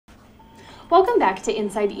Welcome back to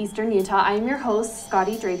Inside Eastern Utah. I'm your host,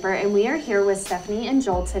 Scotty Draper, and we are here with Stephanie and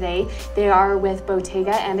Joel today. They are with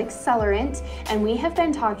Bottega and Accelerant, and we have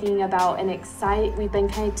been talking about we've been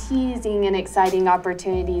kind of teasing an exciting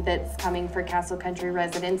opportunity that's coming for Castle Country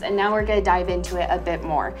residents, and now we're going to dive into it a bit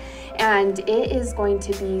more. And it is going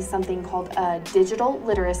to be something called a digital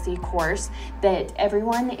literacy course that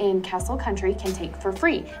everyone in Castle Country can take for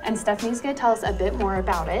free. And Stephanie's going to tell us a bit more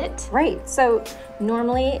about it. Right. So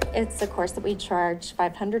normally it's a course that we charge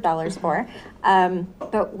 $500 for,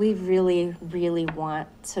 but we really, really want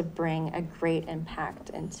to bring a great impact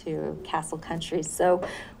into Castle Country. So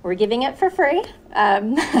we're giving it for free.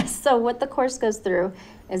 So what the course goes through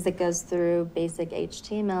is it goes through basic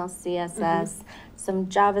HTML, CSS, some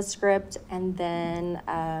JavaScript, and then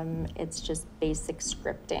it's just basic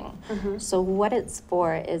scripting. So what it's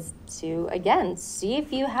for is to, again, see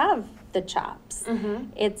if you have the chops.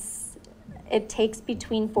 It takes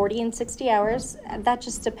between 40 and 60 hours. That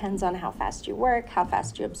just depends on how fast you work, how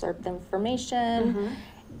fast you absorb the information,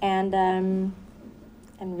 and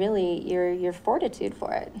really your fortitude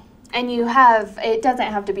for it. And it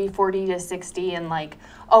doesn't have to be 40 to 60 in like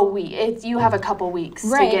a week. You have a couple weeks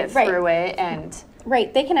to get through it. And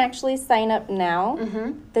Right, they can actually sign up now.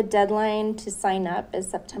 The deadline to sign up is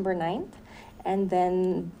September 9th, and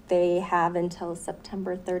then they have until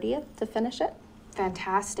September 30th to finish it.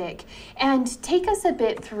 Fantastic. And take us a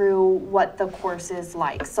bit through what the course is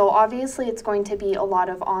like. So obviously it's going to be a lot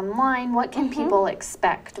of online. What can people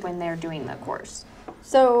expect when they're doing the course?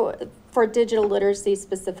 So for digital literacy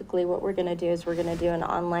specifically, what we're going to do is we're going to do an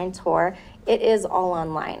online tour. It is all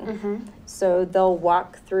online. So they'll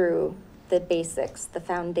walk through the basics, the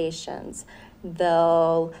foundations.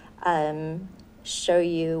 They'll show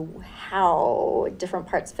you how different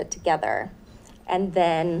parts fit together. And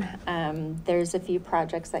then there's a few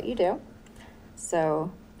projects that you do.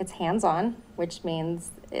 So it's hands-on, which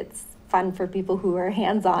means it's fun for people who are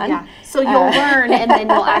hands-on. Yeah, so you'll learn and then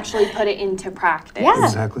you'll actually put it into practice. Yeah,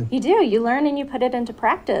 exactly. You do. You learn and you put it into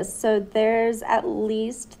practice. So there's at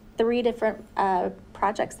least 3 different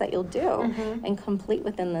projects that you'll do and complete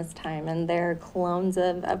within this time. And they're clones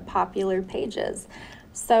of popular pages.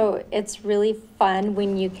 So it's really fun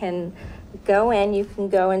when you can go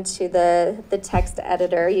into the text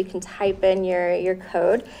editor, you can type in your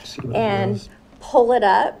code and pull it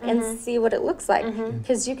up and see what it looks like,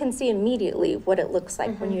 because you can see immediately what it looks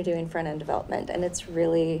like when you're doing front-end development, and it's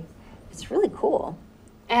really cool.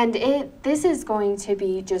 And this is going to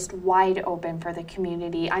be just wide open for the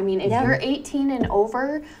community. I mean, if you're 18 and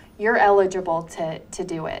over, you're eligible to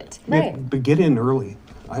do it. Right. But get in early.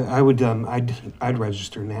 I'd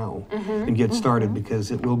register now and get started,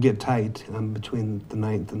 because it will get tight between the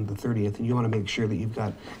 9th and the 30th, and you want to make sure that you've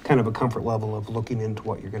got kind of a comfort level of looking into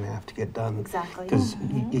what you're going to have to get done. Exactly. Because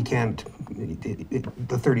you can't.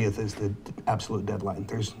 The 30th is the absolute deadline.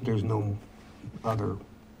 There's no other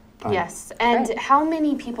time. Yes. And how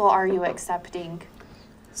many people are you accepting?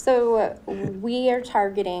 So we are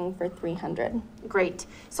targeting for 300. Great.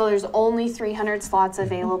 So there's only 300 slots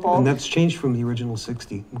available. And that's changed from the original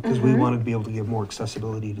 60, because we wanted to be able to give more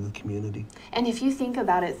accessibility to the community. And if you think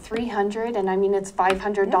about it, 300, and I mean it's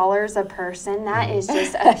 $500 a person, that is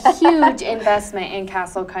just a huge investment in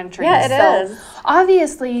Castle Country. Yeah, it is.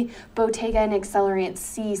 Obviously, Bottega and Accelerant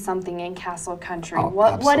see something in Castle Country.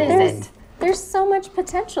 What is it? There's so much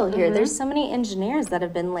potential here. There's so many engineers that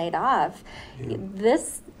have been laid off.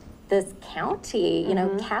 This county,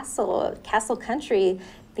 Castle Country,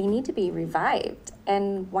 they need to be revived.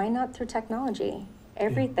 And why not through technology?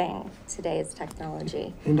 Everything today is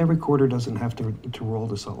technology. And every quarter doesn't have to roll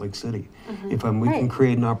to Salt Lake City. If we can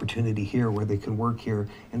create an opportunity here where they can work here,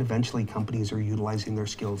 and eventually companies are utilizing their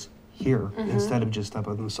skills here instead of just up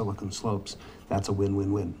on the Silicon Slopes, that's a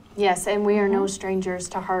win-win-win. Yes, and we are no strangers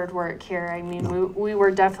to hard work here. I mean, we were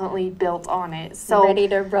definitely built on it. So ready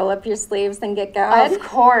to roll up your sleeves and get going? Of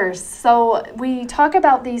course. So we talk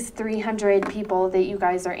about these 300 people that you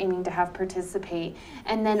guys are aiming to have participate.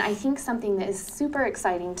 And then I think something that is super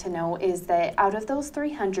exciting to know is that out of those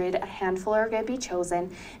 300, a handful are going to be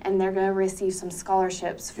chosen, and they're going to receive some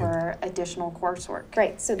scholarships for additional coursework.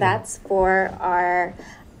 Great. So that's for our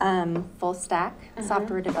full stack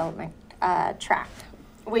software development track.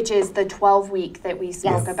 Which is the 12-week that we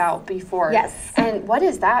spoke about before. Yes. And what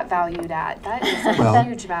is that valued at? That is a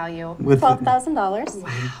huge value. $12,000.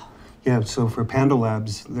 Wow. Yeah, so for Panda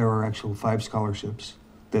Labs, there are actual 5 scholarships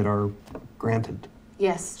that are granted.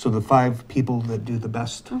 Yes. So the 5 people that do the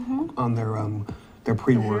best on their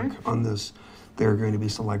pre-work on this, they're going to be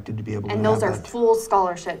selected to be able to have that. And those are full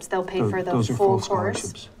scholarships. They'll pay for the those are full full course.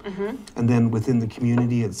 scholarships. And then within the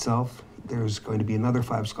community itself, there's going to be another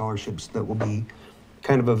 5 scholarships that will be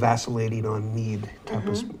kind of a vacillating on need type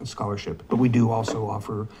of scholarship. But we do also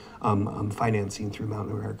offer financing through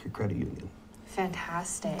Mountain America Credit Union.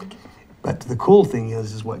 Fantastic. But the cool thing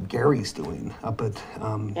is what Gary's doing up at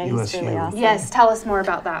USU. Really awesome. Yes, tell us more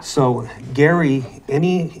about that. So Gary,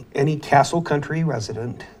 any Castle Country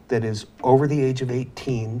resident that is over the age of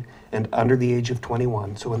 18 and under the age of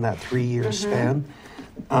 21, so in that 3-year span,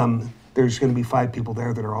 there's going to be 5 people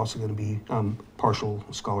there that are also going to be partial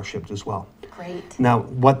scholarships as well. Great. Now,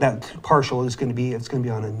 what that partial is going to be, it's going to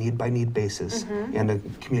be on a need-by-need basis and a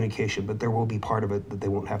communication, but there will be part of it that they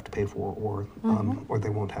won't have to pay for or they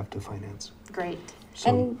won't have to finance. Great. So,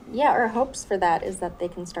 And yeah, our hopes for that is that they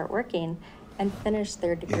can start working and finish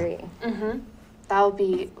their degree. That would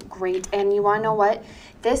be great. And you want to know what?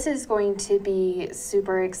 This is going to be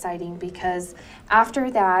super exciting because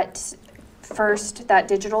after that, first that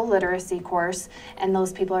digital literacy course, and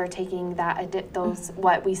those people are taking that those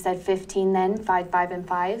what we said 15 then 5 and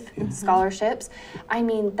 5 scholarships. I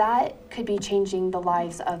mean, that could be changing the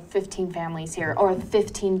lives of 15 families here or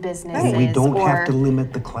 15 businesses. and we don't or, have to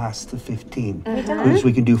limit the class to 15 We don't. because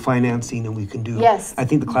we can do financing and we can do. Yes. I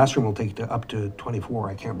think the classroom will take up to 24.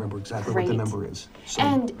 I can't remember exactly what the Great. number is. So,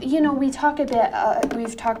 And you know, we've talked a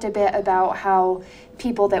bit about how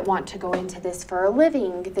people that want to go into this for a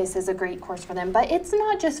living, this is a great course for them. But it's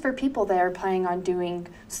not just for people that are planning on doing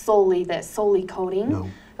solely coding. No.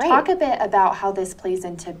 Talk a bit about how this plays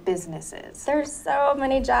into businesses. There's so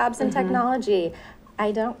many jobs in technology.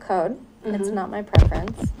 I don't code. It's not my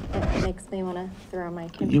preference. It makes me want to throw my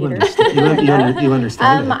computer. you understand. You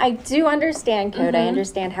understand it. I do understand code. I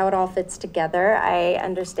understand how it all fits together. I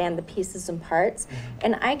understand the pieces and parts.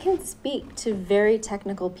 And I can speak to very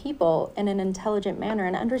technical people in an intelligent manner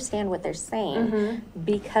and understand what they're saying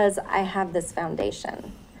because I have this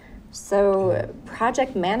foundation. So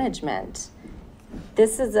project management,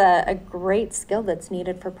 this is a great skill that's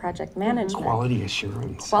needed for project management. Quality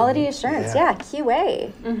assurance. Quality assurance, yeah,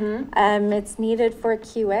 QA. It's needed for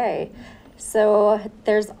QA. So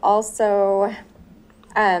there's also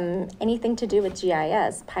anything to do with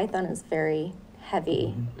GIS. Python is very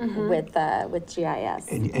heavy with GIS.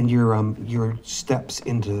 And your steps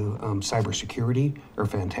into cybersecurity are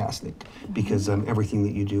fantastic because everything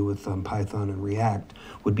that you do with Python and React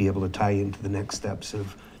would be able to tie into the next steps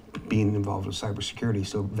of being involved with cybersecurity.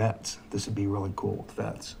 So vets, this would be really cool with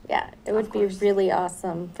vets. Yeah, it would be really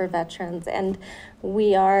awesome for veterans. And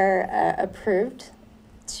we are approved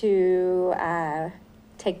to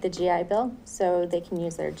take the GI Bill, so they can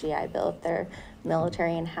use their GI Bill if they're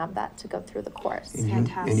military and have that to go through the course.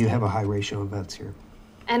 And you have a high ratio of vets here.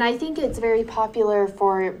 And I think it's very popular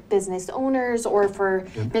for business owners or for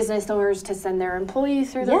business owners to send their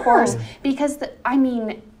employees through the course because, I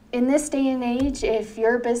mean, in this day and age, if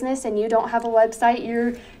you're a business and you don't have a website,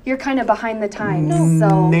 you're kind of behind the times.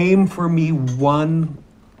 So Name for me one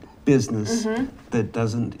business that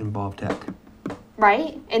doesn't involve tech.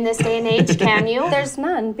 right? In this day and age, can you? There's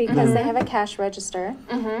none because they have a cash register.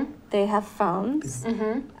 They have phones.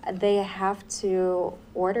 They have to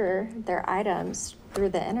order their items through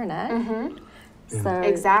the internet. So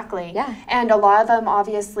Exactly. Yeah. And a lot of them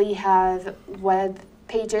obviously have web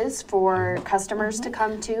pages for customers to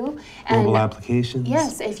come to. And Mobile applications.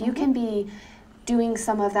 yes, if you can be doing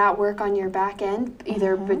some of that work on your back end,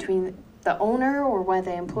 either between the owner or one of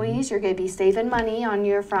the employees, you're going to be saving money on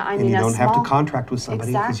your front. I And mean, you a don't have small, to contract with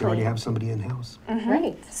somebody because you already Exactly. have somebody in-house.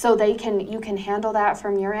 right. so you can handle that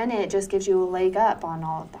from your end, and it just gives you a leg up on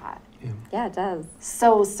all of that. Yeah, it does.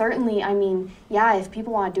 So certainly, I mean, yeah, if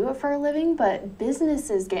people want to do it for a living, but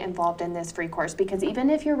businesses get involved in this free course because even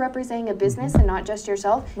if you're representing a business and not just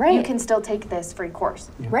yourself, you Right. can still take this free course.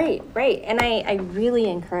 Right, right. And I really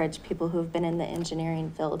encourage people who have been in the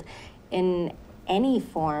engineering field in any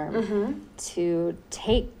form to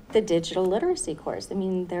take the digital literacy course. I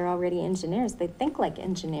mean, they're already engineers. They think like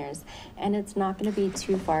engineers, and it's not going to be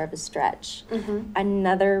too far of a stretch.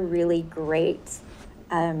 Another really great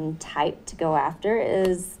type to go after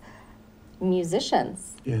is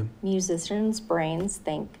musicians. Yeah. Musicians' brains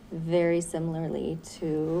think very similarly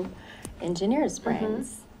to engineers'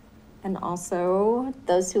 brains. And also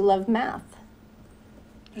those who love math.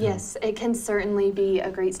 Yes, it can certainly be a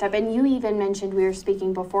great step. And you even mentioned, we were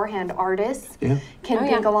speaking beforehand, artists Yeah. can Oh,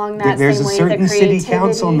 think yeah. along that There's same a way. certain the city creativity.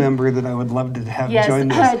 council member that I would love to have join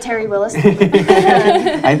Yes, this. Terry Willis.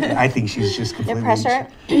 I think she's just completely. pressure?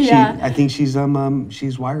 Yeah. I think she's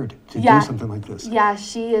wired. do something like this. Yeah,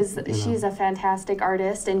 she is. You know. She's a fantastic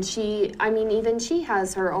artist, and even she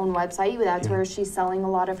has her own website. That's where she's selling a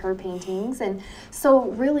lot of her paintings, and so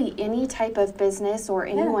really any type of business or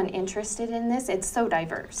anyone interested in this, it's so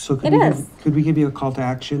diverse. So could we give you a call to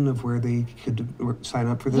action of where they could sign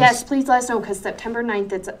up for this? Yes, please let us know, because September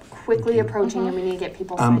 9th, it's quickly approaching, and we need to get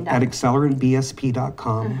people signed up. At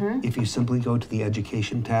accelerantbsp.com, if you simply go to the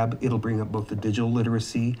education tab, it'll bring up both the digital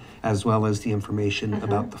literacy as well as the information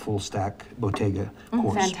about the full stack Bottega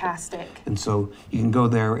course. Fantastic. And so you can go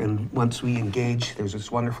there, and once we engage, there's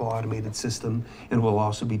this wonderful automated system, and we'll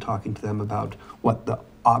also be talking to them about what the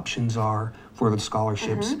options are for the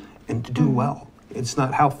scholarships and to do well. It's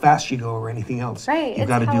not how fast you go or anything else. Right. You've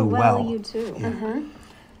got to do well. You do.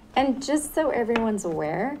 And just so everyone's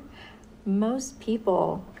aware, most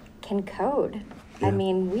people can code. Yeah. I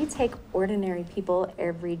mean, we take ordinary people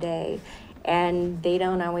every day, and they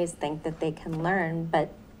don't always think that they can learn, but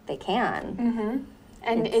they can.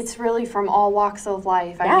 And it's really from all walks of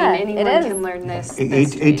life. Yeah, I mean, anyone it is. can learn this.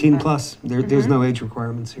 18 plus. There's no age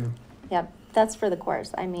requirements here. Yep, that's for the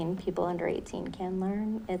course. I mean, people under 18 can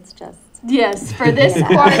learn. It's just... Yes, for this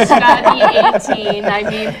course, gotta be 18. I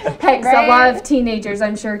mean, heck, a lot of teenagers,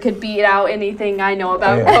 I'm sure, could beat out anything I know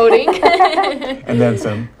about coding. And then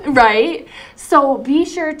some. Right? So be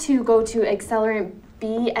sure to go to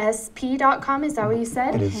accelerantbsp.com, is that what you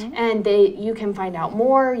said? It is. And you can find out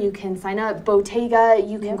more. You can sign up. Bottega,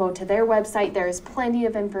 you can go to their website. There's plenty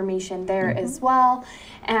of information there as well.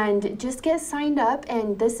 And just get signed up.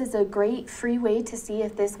 And this is a great free way to see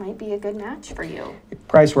if this might be a good match for you.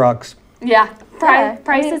 Price rocks. Yeah, Yeah,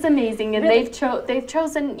 price I mean, is amazing, and really, you've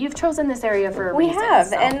chosen this area for a we reason. have,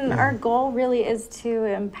 so. and our goal really is to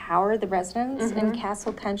empower the residents in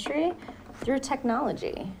Castle Country through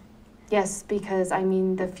technology. Yes, because I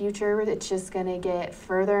mean, the future, it's just going to get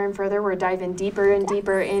further and further. We're diving deeper and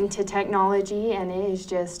deeper into technology, and it is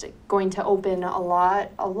just going to open a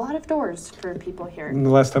lot of doors for people here. And the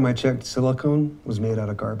last time I checked, silicone was made out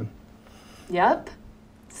of carbon. Yep.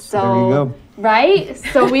 So there you go. Right?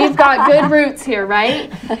 So we've got good roots here,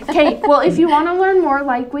 right? Okay, well, if you want to learn more,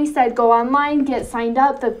 like we said, go online, get signed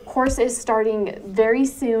up. The course is starting very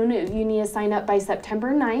soon. You need to sign up by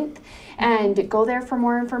September 9th and go there for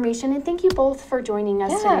more information. And thank you both for joining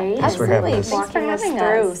us today. Thanks for having us. Thanks for Walking us having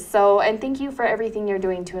through. us. So, and thank you for everything you're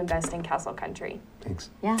doing to invest in Castle Country. Thanks.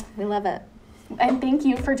 Yeah, we love it. And thank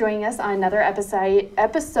you for joining us on another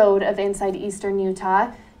episode of Inside Eastern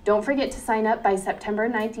Utah. Don't forget to sign up by September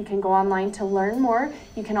 9th. You can go online to learn more.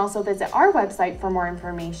 You can also visit our website for more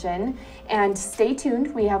information. And stay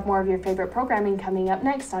tuned. We have more of your favorite programming coming up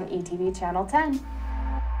next on ETV Channel 10.